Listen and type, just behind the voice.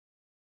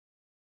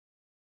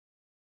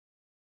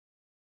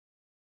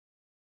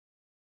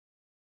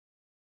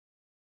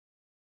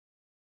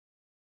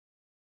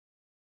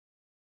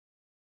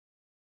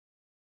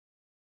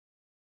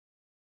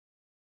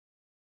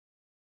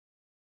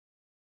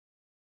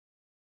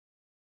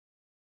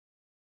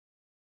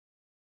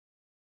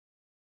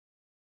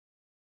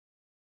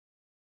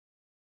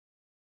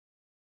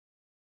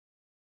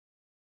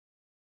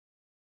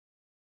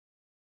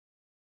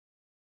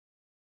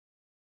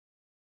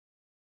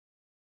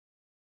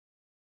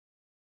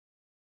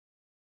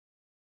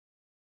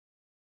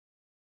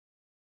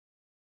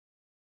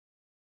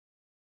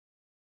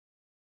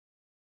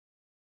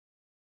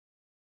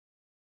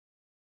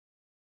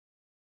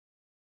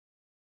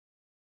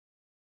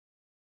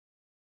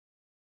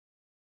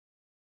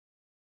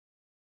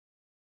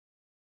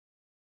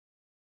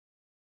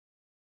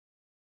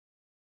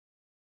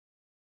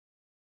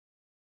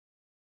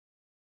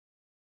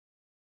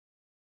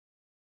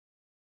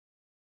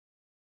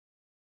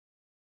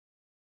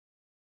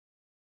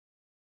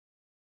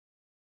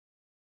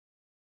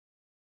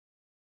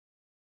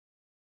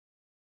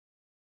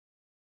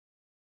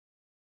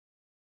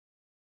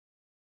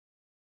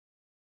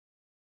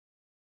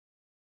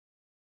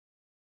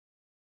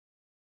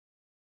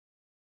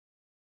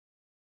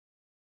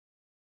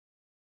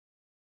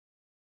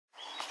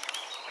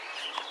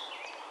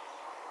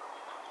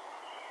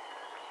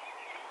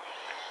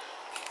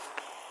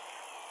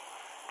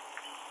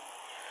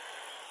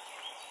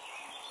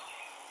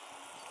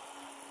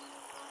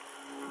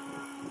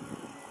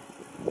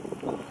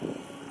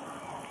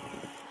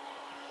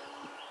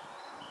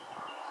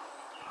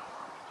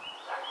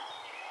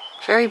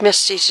Very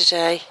misty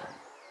today.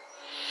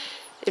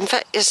 In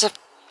fact, it's a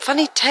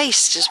funny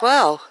taste as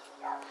well.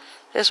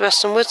 There's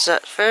Western Woods.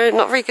 That's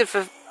not very good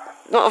for,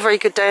 not a very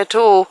good day at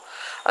all.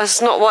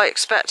 That's not what I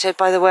expected,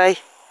 by the way.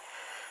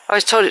 I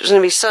was told it was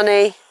going to be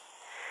sunny,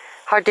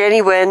 hardly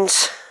any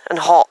wind, and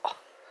hot.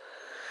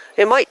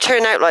 It might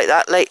turn out like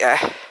that later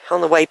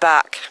on the way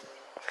back.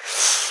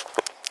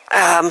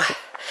 And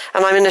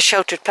I'm in a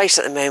sheltered place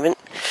at the moment.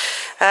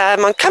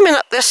 I'm coming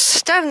up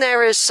this, down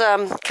there is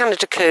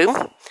Canada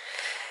Coombe,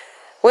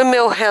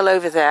 Windmill Hill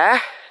over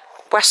there,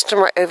 Western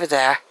right over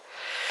there.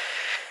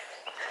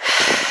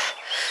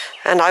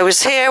 And I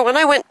was here when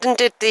I went and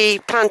did the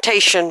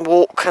plantation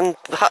walk and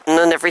Hutton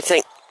and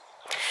everything.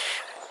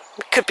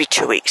 It could be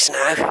 2 weeks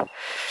now.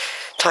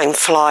 Time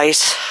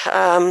flies.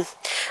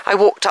 I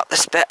walked up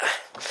this bit.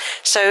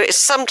 So it's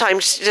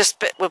sometimes this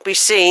bit will be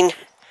seen.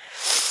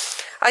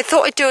 I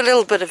thought I'd do a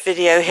little bit of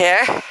video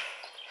here.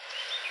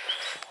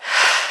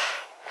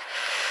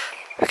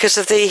 Because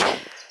of the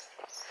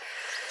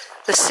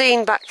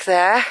scene back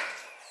there.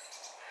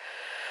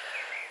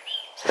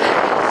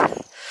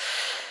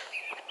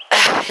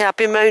 Yeah, I've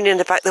been moaning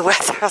about the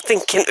weather. I'm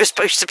thinking it was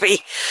supposed to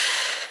be,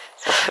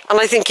 and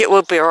I think it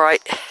will be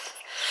alright.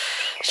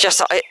 It's just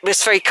that it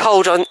was very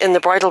cold in the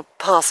bridle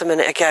path a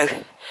minute ago.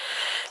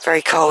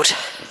 Very cold.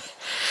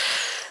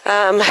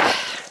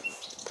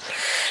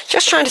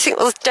 Just trying to think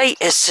what the date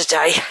is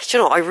today. Do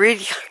you know what?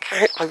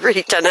 I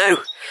really don't know.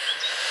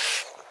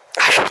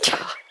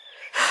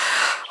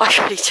 I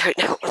really don't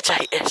know what the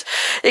date is.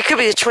 It could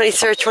be the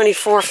 23rd,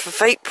 24th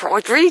of April.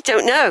 I really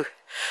don't know.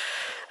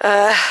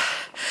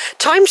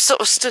 Time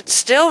sort of stood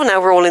still. Now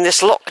we're all in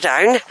this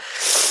lockdown.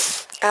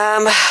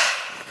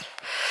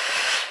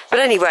 But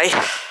anyway,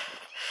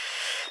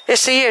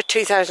 it's the year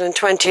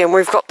 2020 and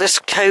we've got this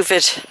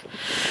COVID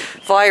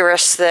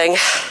virus thing.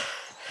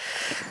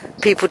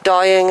 People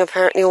dying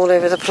apparently all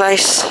over the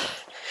place.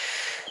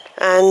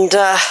 And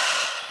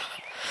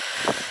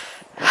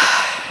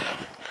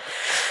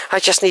I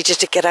just needed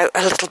to get out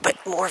a little bit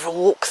more of a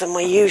walk than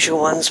my usual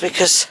ones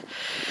because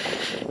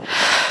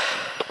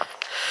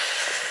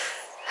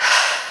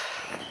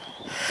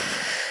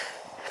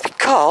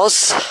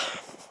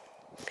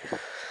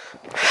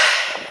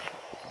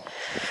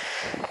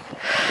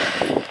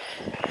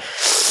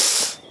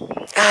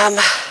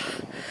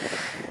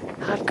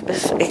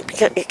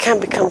it can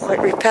become quite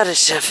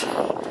repetitive.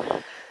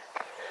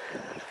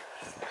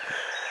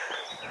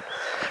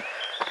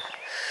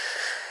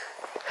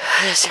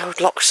 There's the old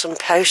Loxton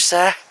post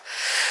there.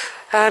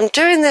 I'm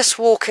doing this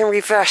walk in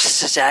reverse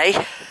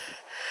today.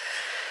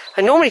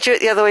 I normally do it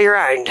the other way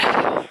around,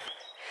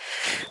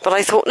 but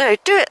I thought no,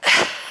 do it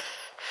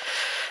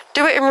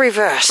in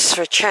reverse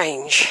for a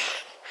change.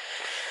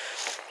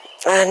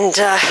 And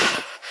yeah,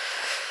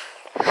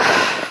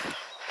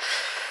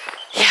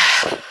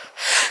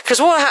 because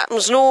what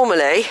happens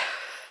normally,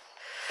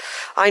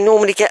 I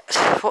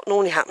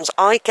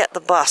get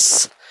the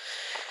bus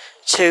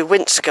to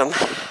Winscombe,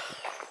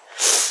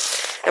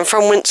 and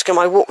from Winscombe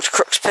I walk to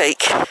Crook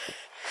Peak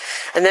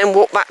and then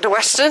walk back to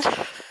Western.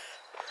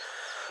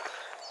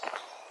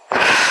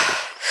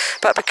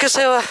 But because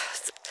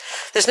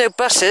there's no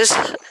buses,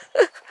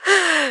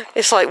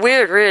 it's like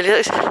weird really,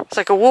 it's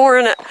like a war,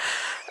 isn't it?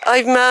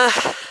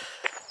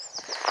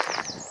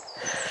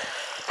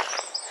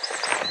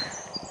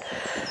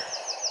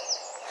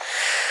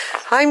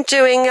 I'm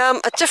doing a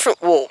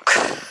different walk.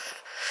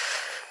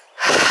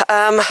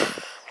 I'm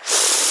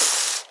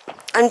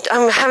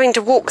having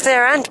to walk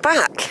there and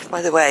back,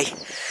 by the way,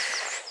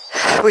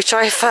 which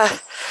I've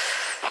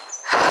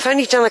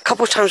only done a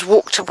couple of times,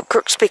 walk to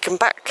Crook Peak and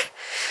back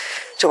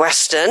to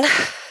Western,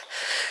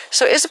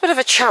 so it is a bit of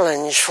a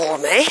challenge for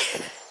me.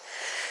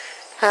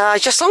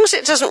 Just as long as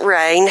it doesn't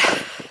rain.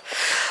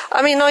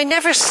 I mean, I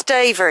never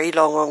stay very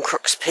long on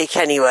Crook Peak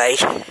anyway,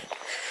 to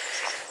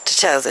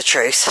tell the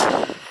truth.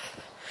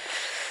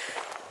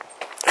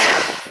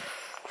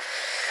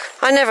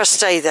 I never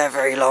stay there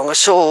very long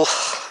at all.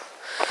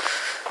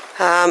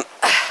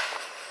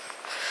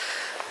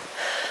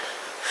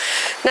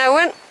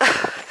 Now,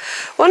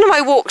 one of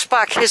my walks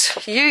back is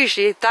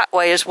usually that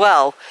way as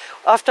well.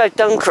 After I've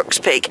done Crook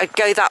Peak, I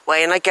go that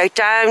way and I go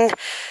down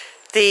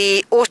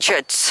the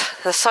orchards,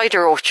 the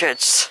cider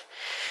orchards,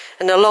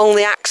 and along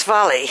the Axe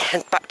Valley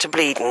and back to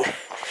Bleedon.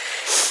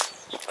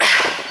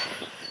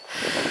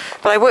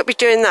 But I won't be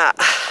doing that.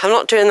 I'm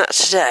not doing that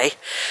today.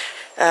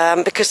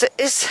 Because it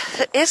is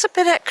a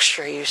bit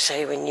extra, you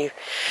say, when you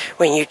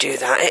do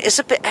that. It is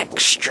a bit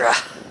extra.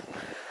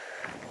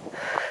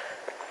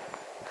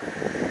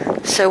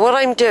 So what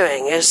I'm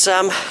doing is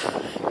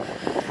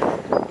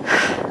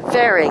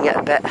varying it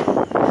a bit.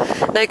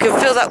 Now you can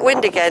feel that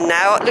wind again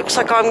now. It looks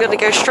like I'm going to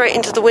go straight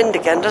into the wind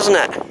again, doesn't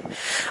it?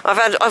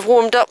 I've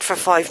warmed up for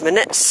 5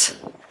 minutes.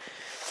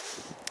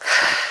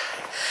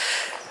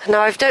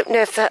 Now I don't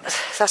know if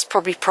that's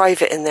probably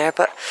private in there,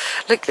 but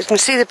look, you can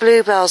see the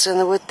bluebells in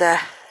the wood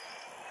there.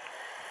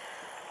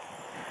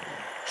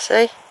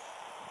 See?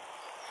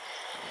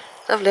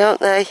 Lovely,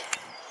 aren't they?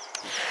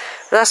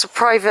 That's a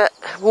private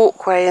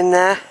walkway in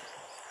there.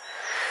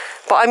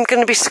 But I'm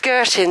going to be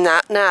skirting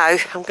that now.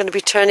 I'm going to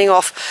be turning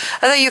off.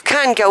 Although you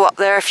can go up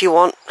there if you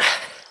want.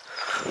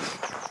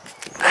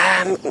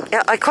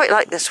 Yeah, I quite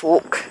like this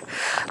walk.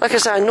 Like I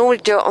said, I normally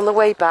do it on the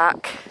way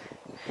back.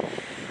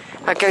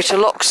 I go to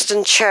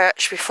Loxton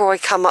Church before I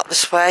come up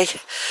this way.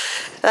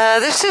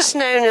 This is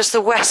known as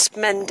the West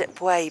Mendip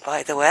Way,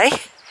 by the way.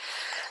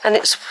 And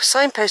it's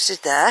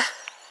signposted there.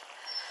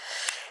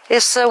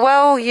 It's a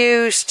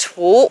well-used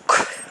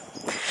walk.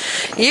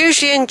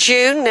 Usually in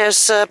June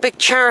there's a big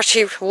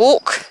charity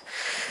walk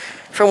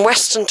from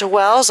Weston to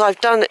Wells.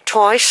 I've done it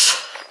twice.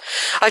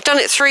 I've done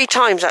it 3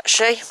 times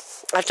actually.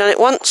 I've done it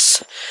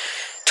once,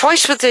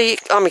 twice with the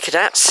Army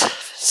Cadets,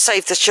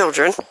 Save the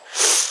Children,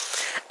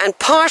 and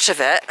part of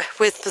it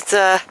with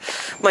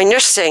my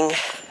nursing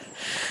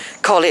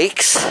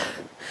colleagues,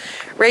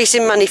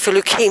 raising money for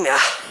leukemia.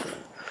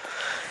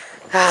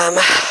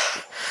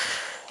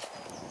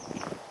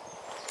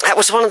 That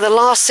was one of the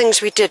last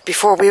things we did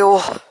before we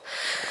all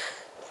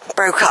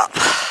broke up,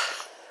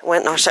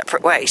 went our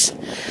separate ways.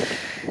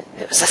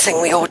 It was a thing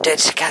we all did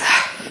together,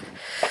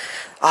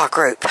 our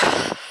group.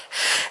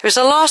 It was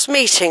the last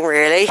meeting,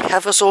 really,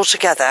 of us all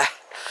together.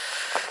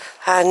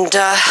 And,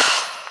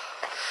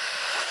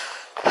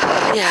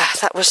 yeah,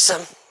 that was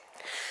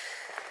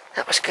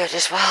good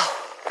as well.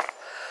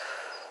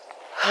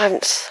 I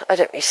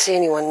don't really see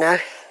anyone now.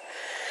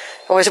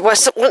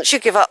 Once you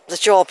give up the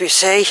job, you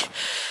see,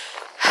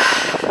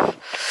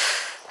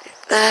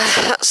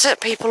 that's it,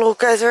 people all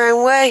go their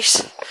own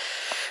ways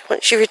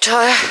once you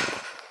retire.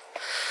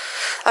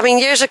 I mean,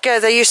 years ago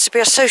there used to be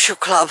a social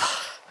club.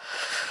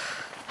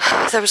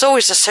 There was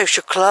always a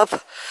social club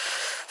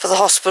for the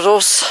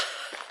hospitals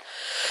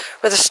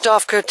where the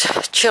staff could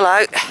chill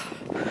out.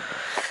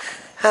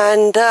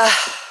 And the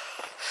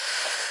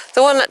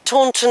one at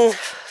Taunton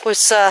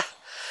was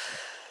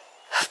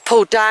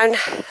pulled down.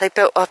 They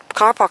built a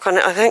car park on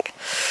it, I think.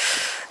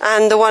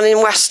 And the one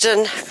in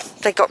Weston,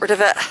 they got rid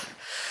of it.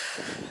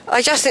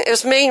 I just think it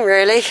was mean,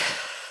 really.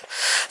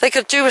 They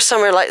could do with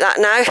somewhere like that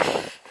now,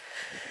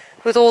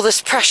 with all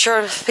this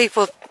pressure.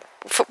 People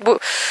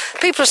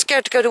are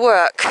scared to go to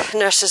work,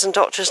 nurses and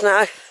doctors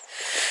now,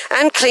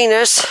 and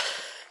cleaners.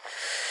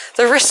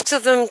 The risks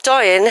of them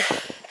dying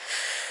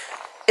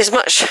is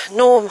much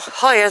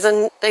higher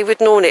than they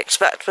would normally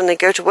expect when they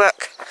go to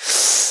work.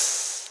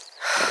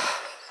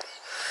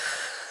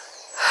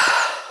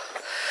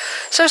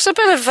 So it's a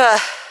bit of a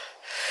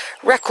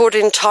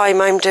recording time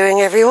I'm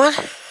doing, everyone.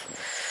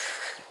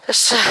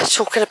 Just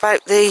talking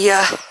about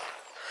the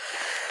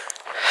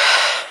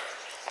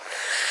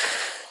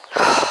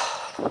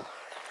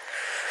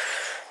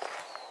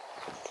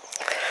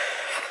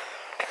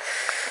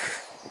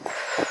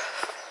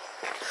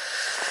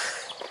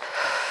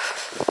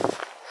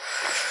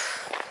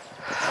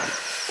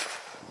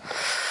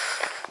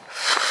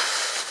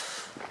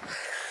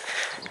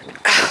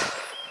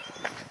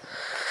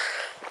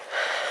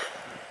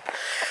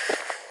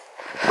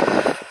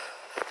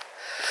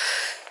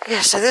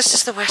yeah, so this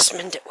is the West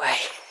Mendip Way.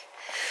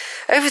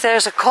 Over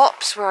there's a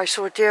copse where I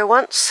saw a deer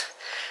once,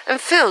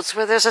 and fields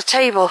where there's a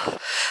table,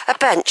 a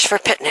bench for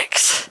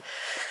picnics.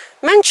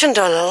 Mentioned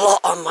a lot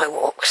on my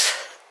walks.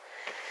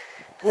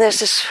 And there's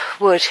this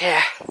wood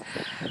here,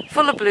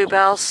 full of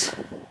bluebells.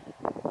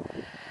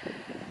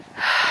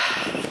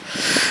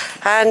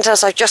 And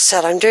as I just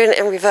said, I'm doing it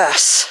in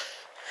reverse.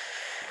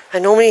 I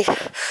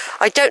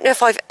don't know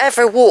if I've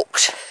ever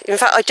walked, in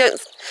fact I don't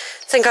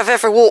think I've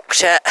ever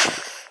walked it.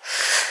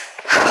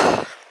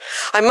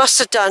 I must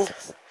have done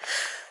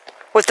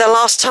with the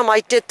last time I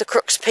did the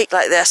Crook Peak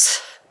like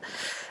this,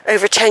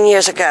 over 10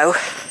 years ago.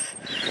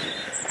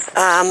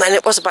 And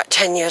it was about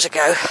 10 years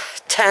ago.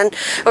 10,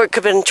 or it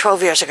could have been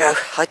 12 years ago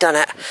I done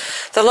it.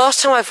 The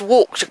last time I've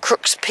walked to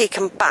Crook Peak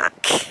and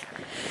back,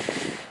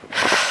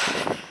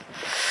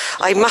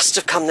 I must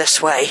have come this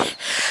way.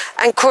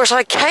 And of course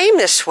I came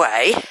this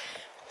way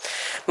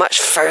much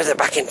further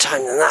back in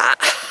time than that,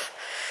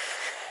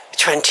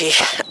 20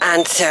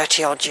 and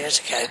 30 odd years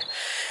ago,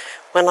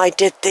 when I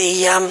did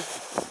the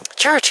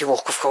charity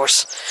walk, of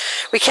course.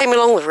 We came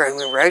along the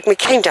Roman road and we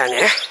came down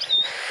here.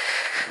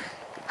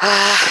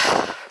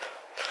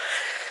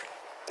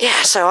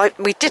 Yeah, so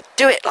we did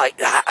do it like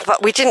that,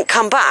 but we didn't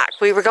come back.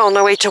 We were on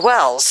our way to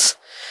Wells.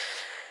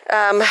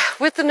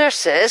 With the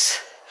nurses,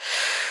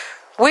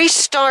 we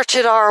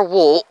started our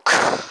walk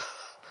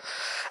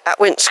at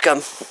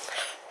Winscombe.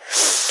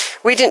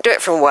 We didn't do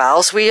it from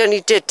Wells. We only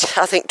did,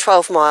 I think,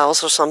 12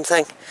 miles or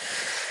something.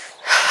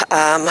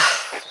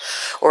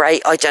 Or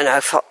 8, I don't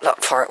know how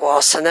far it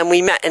was. And then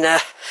we met in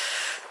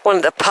one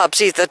of the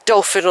pubs, either the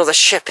Dolphin or the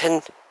Ship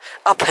in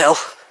Uphill.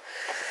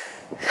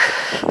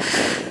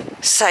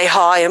 Say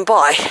hi and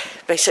bye,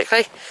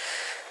 basically.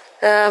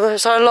 It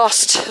was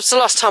the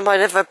last time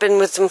I'd ever been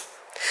with them,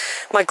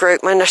 my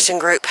group, my nursing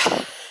group.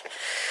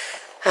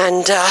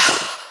 And,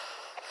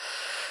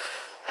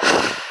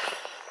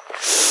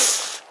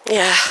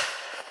 yeah,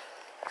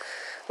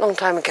 long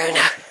time ago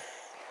now.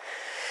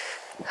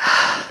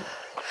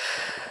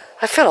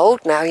 I feel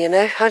old now, you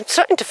know. I'm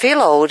starting to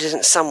feel old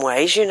in some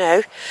ways, you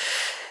know.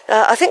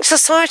 I think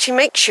society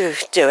makes you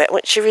do it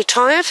once you're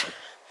retired.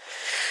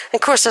 And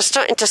of course, they're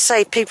starting to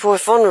say people are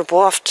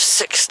vulnerable after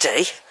 60.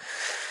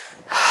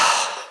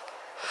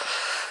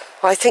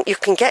 I think you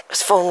can get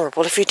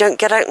vulnerable if you don't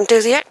get out and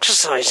do the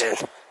exercising.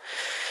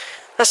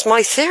 That's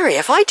my theory.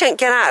 If I don't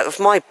get out of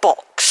my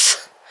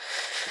box,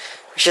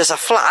 which is a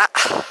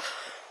flat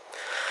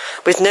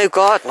with no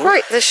garden.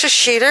 Right, this is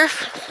Sheila.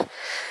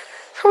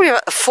 Probably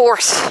about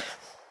the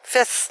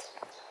fifth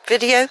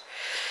video.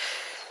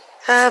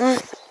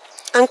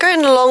 I'm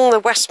going along the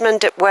West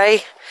Mendip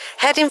Way,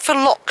 heading for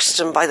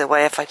Loxton, by the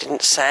way, if I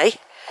didn't say.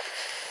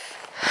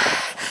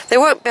 There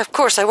won't be, of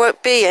course, there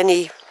won't be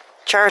any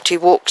charity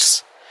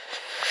walks.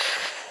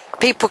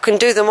 People can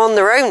do them on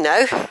their own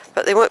now,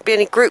 but there won't be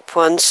any group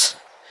ones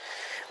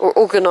or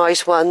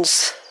organised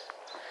ones.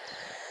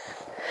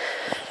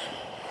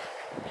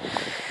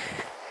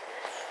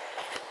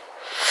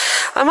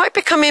 I might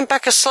be coming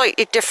back a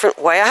slightly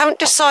different way. I haven't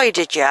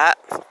decided yet.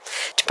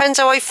 Depends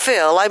how I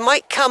feel. I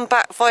might come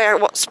back via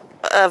what's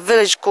a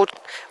village called,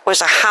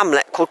 was a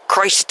hamlet called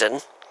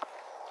Croyston.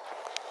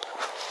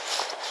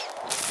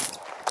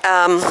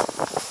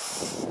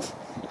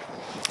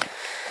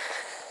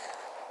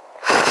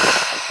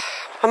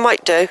 I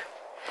might do.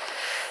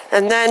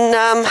 And then,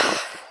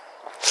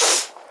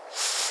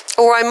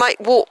 or I might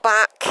walk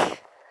back.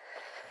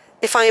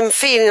 If I am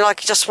feeling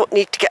like I just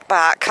need to get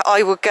back,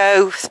 I will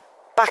go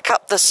back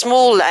up the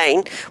small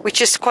lane,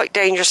 which is quite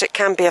dangerous. It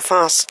can be a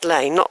fast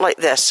lane, not like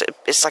this.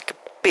 It's like a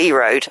B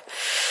road,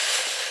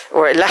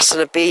 or less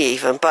than a B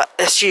even, but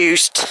it's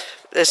used.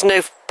 There's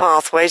no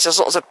pathways, there's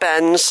lots of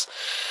bends.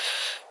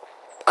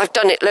 I've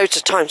done it loads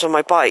of times on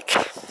my bike.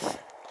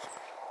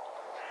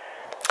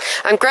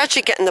 I'm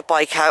gradually getting the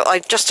bike out.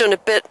 I'm just doing a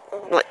bit,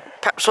 like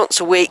perhaps once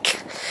a week.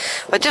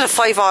 I did a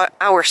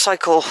 5-hour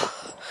cycle,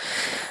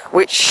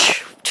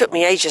 which took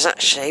me ages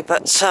actually,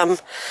 but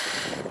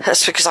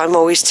that's because I'm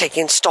always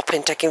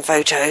stopping, taking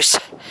photos.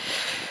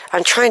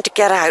 I'm trying to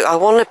get out. I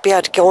want to be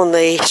able to go on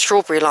the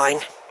strawberry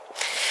line.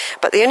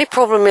 But the only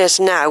problem is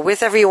now,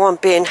 with everyone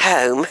being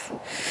home,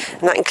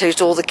 and that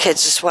includes all the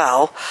kids as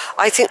well,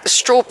 I think the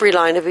strawberry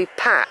line will be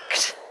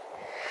packed.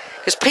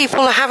 Because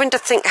people are having to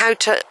think how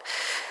to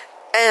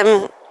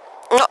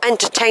not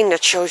entertain their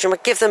children,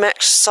 but give them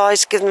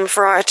exercise, give them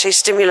variety,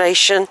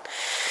 stimulation.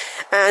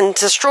 And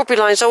the strawberry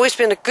line's always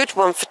been a good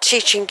one for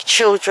teaching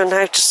children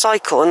how to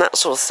cycle and that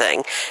sort of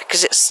thing,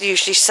 because it's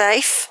usually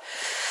safe.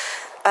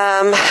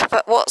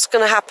 But what's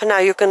going to happen now,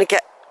 you're going to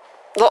get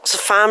lots of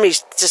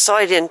families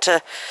deciding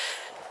to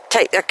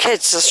take their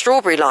kids to the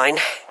strawberry line.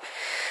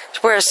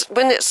 Whereas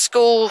when it's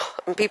school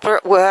and people are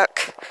at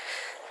work,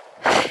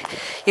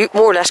 you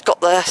more or less got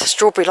the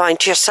strawberry line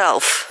to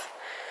yourself.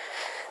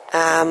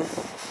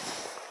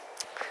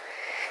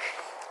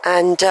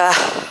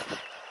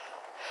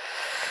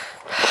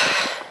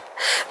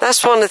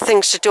 That's one of the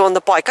things to do on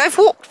the bike. I've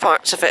walked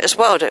parts of it as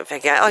well, don't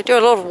forget. I do a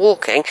lot of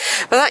walking,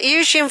 but that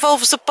usually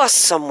involves a bus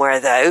somewhere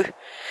though,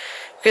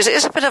 because it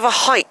is a bit of a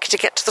hike to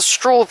get to the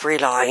strawberry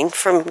line.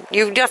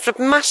 You'd have a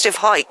massive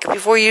hike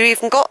before you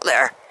even got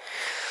there.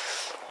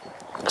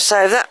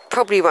 So that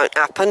probably won't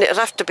happen. It'll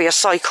have to be a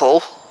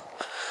cycle.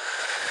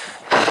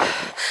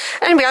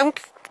 Anyway,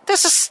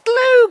 there's a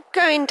slow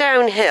going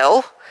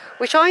downhill,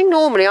 which I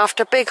normally,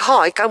 after a big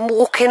hike, I'm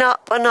walking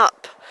up and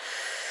up.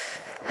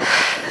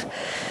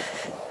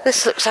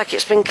 This looks like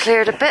it's been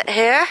cleared a bit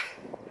here.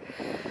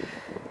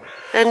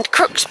 And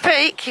Crook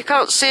Peak, you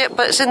can't see it,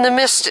 but it's in the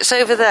mist, it's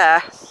over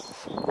there.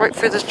 Right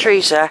through the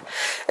trees there.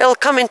 It'll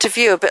come into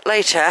view a bit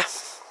later.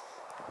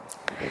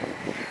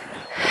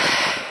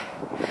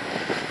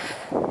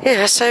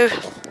 Yeah, so,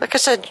 like I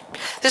said,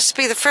 this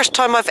will be the first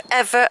time I've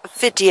ever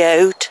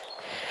videoed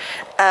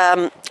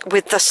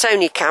with the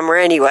Sony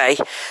camera anyway.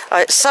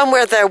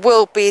 Somewhere there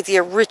will be the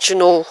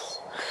original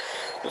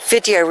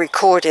video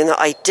recording that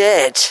I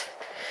did.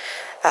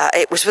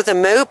 It was with a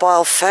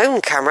mobile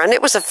phone camera, and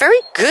it was a very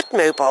good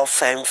mobile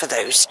phone for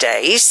those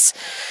days.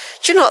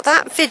 Do you know what?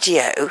 That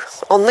video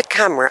on the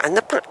camera and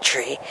the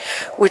battery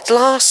would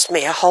last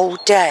me a whole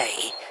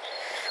day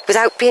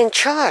without being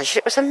charged.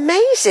 It was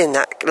amazing,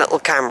 that little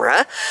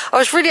camera. I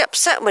was really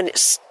upset when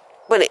it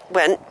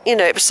went. You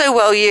know, it was so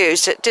well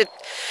used. It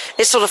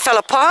sort of fell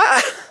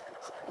apart.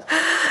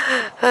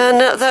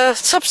 And the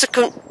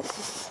subsequent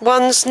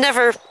ones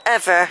never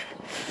ever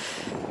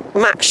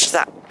matched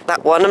that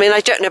one. I mean,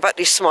 I don't know about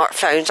these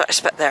smartphones. I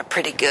expect they're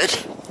pretty good.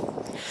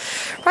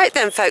 Right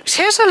then, folks,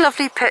 here's a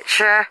lovely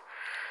picture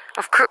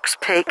of Crook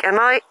Peak, and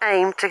I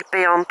aim to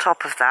be on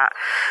top of that.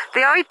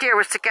 The idea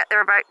was to get there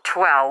about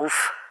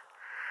 12,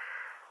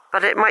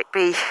 but it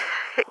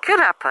could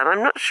happen.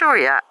 I'm not sure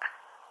yet.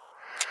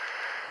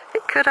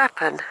 It could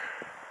happen.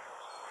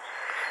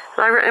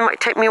 I reckon it might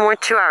take me more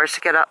than 2 hours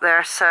to get up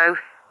there, so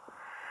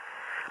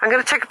I'm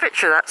going to take a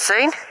picture of that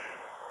scene.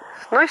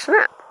 It's nice,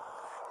 isn't it?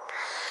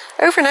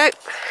 Over and out.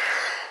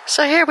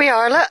 So here we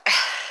are, look,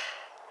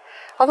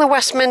 on the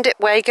West Mendip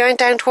Way, going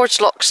down towards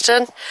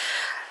Loxton.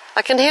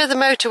 I can hear the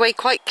motorway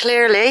quite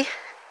clearly.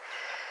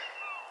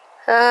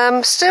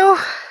 Still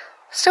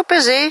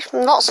busy.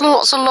 Lots and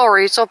lots of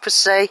lorries,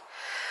 obviously.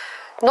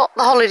 Not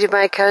the holiday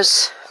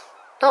makers.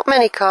 Not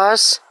many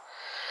cars.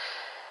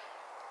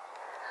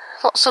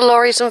 Lots of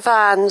lorries and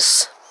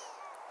vans.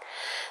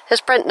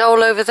 There's Brent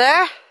Knoll over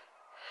there.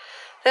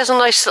 There's a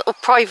nice little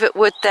private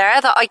wood there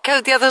that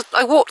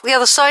I walked the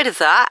other side of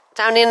that,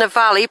 down in a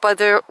valley by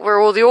where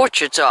all the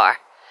orchards are.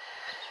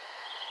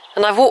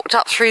 And I've walked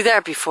up through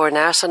there before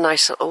now. It's a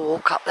nice little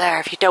walk up there.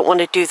 If you don't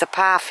want to do the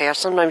path here,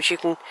 sometimes you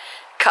can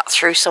cut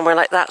through somewhere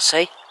like that,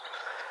 see?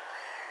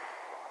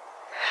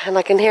 And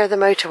I can hear the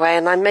motorway,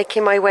 and I'm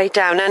making my way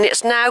down, and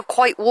it's now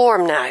quite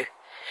warm now.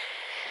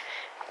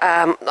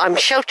 I'm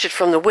sheltered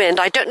from the wind.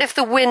 I don't know if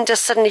the wind has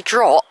suddenly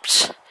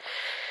dropped.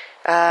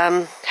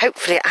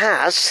 Hopefully it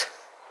has.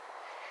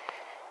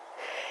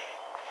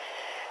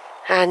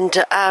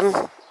 And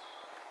I'm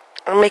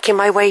making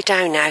my way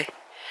down now.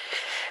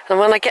 And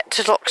when I get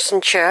to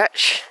Loxton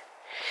Church,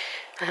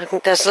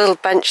 there's a little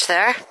bench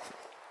there.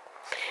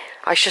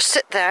 I shall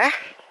sit there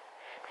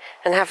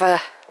and have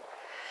a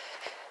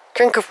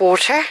drink of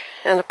water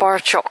and a bar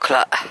of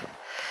chocolate.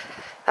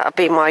 That'll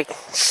be my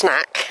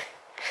snack.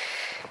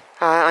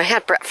 I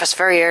had breakfast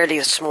very early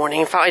this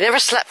morning. In fact, I never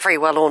slept very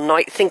well all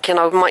night, thinking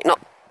I might not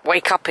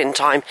wake up in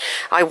time.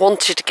 I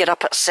wanted to get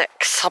up at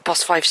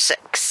 5:30,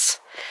 6.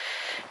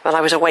 But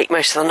I was awake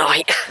most of the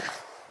night.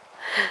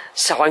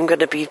 So I'm going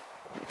to be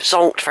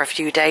zonked for a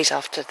few days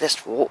after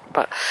this walk.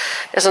 But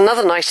there's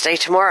another nice day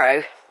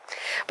tomorrow.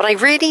 But I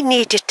really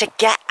needed to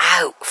get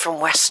out from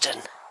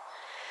Weston.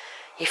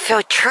 You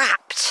feel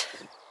trapped.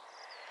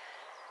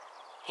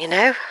 You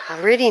know, I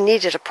really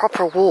needed a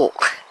proper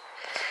walk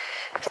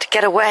to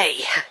get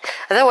away.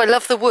 Although I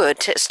love the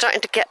wood, it's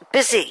starting to get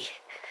busy.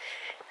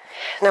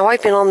 Now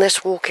I've been on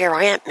this walk here,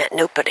 I ain't met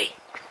nobody.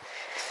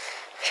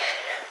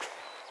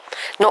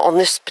 Not on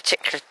this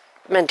particular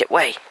Mendip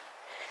Way.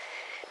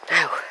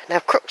 Now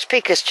Crook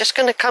Peak is just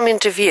going to come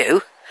into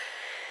view.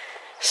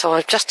 So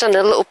I've just done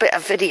a little bit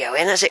of video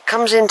in as it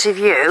comes into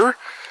view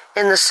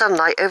in the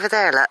sunlight over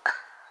there, look.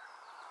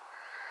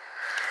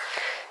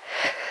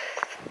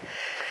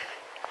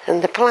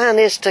 And the plan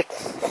is to...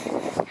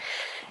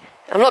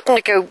 I'm not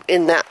going to go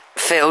in that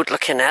field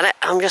looking at it.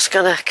 I'm just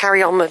going to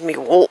carry on with my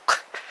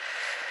walk.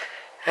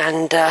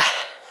 And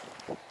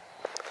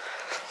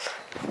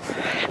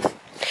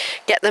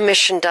get the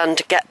mission done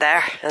to get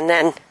there. And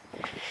then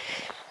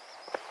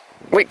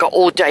we've got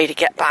all day to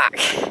get back.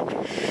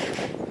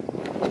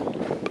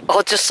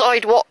 I'll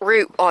decide what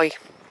route I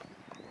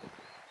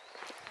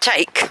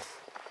take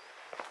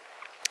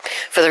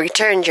for the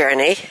return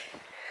journey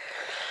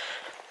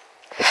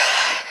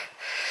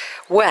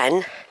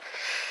when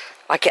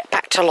I get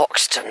back to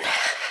Loxton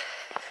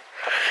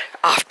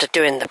after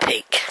doing the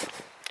peak.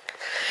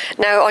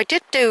 Now I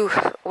did do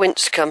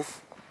Winscombe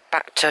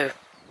back to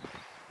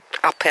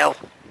uphill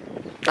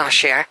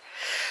last year,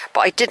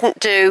 but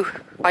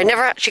I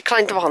never actually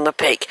climbed up on the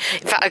peak.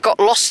 In fact, I got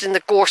lost in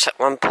the gorse at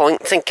one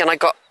point, thinking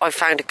I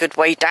found a good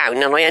way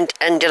down, and I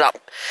ended up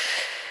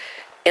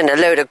in a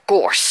load of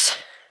gorse.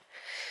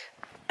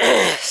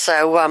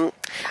 So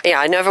yeah,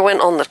 I never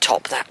went on the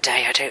top that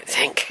day, I don't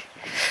think.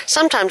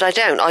 Sometimes I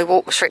don't. I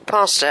walk straight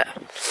past it.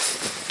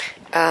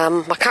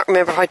 I can't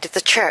remember if I did the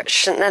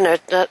church, St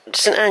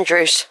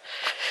Andrews.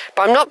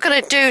 But I'm not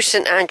going to do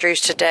St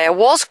Andrews today. I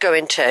was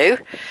going to,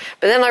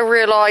 but then I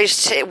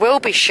realised it will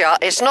be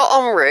shut. It's not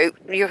en route.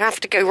 You have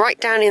to go right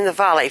down in the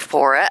valley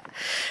for it.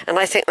 And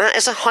I think that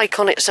is a hike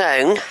on its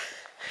own.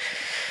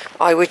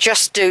 I would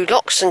just do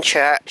Loxton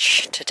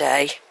Church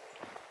today.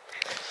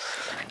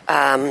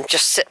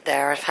 Just sit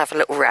there and have a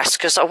little rest,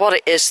 because what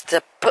it is,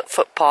 the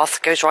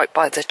footpath goes right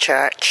by the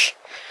church.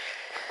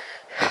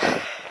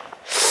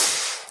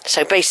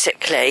 So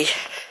basically,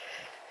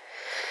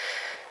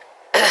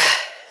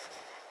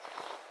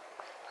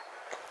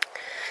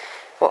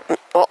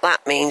 what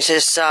that means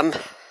is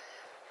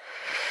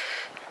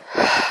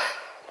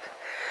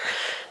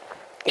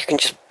you can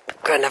just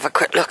go and have a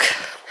quick look.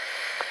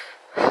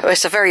 Well,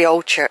 it's a very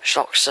old church,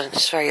 Loxton.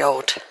 It's very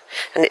old,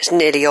 and it's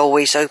nearly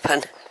always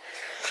open.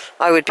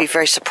 I would be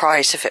very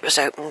surprised if it was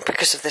open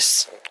because of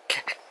this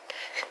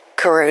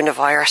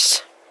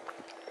coronavirus.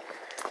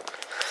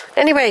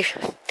 Anyway,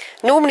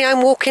 normally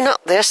I'm walking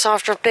up this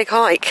after a big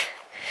hike,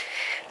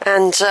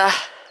 and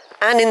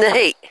in the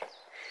heat,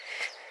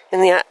 in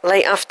the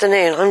late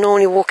afternoon. I'm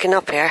normally walking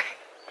up here,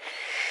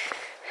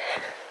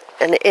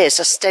 and it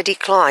is a steady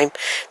climb.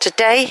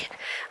 Today,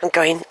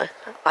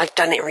 I've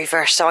done it in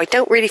reverse, so I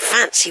don't really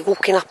fancy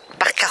walking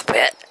back up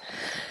it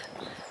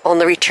on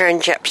the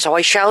return trip, so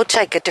I shall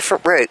take a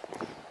different route.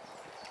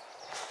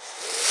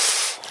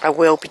 I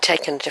will be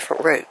taking a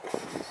different route.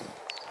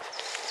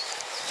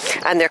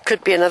 And there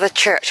could be another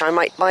church I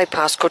might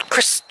bypass called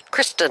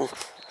Christian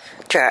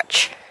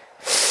Church.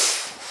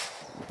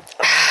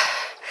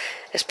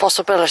 There's a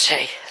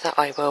possibility that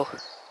I will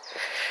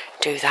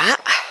do that.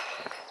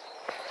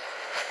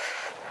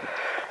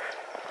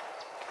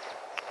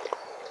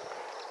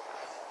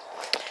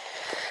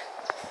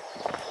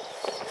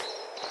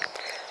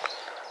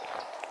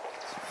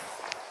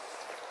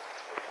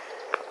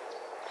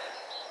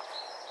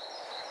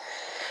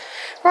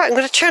 Right, I'm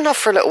going to turn off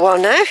for a little while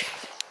now.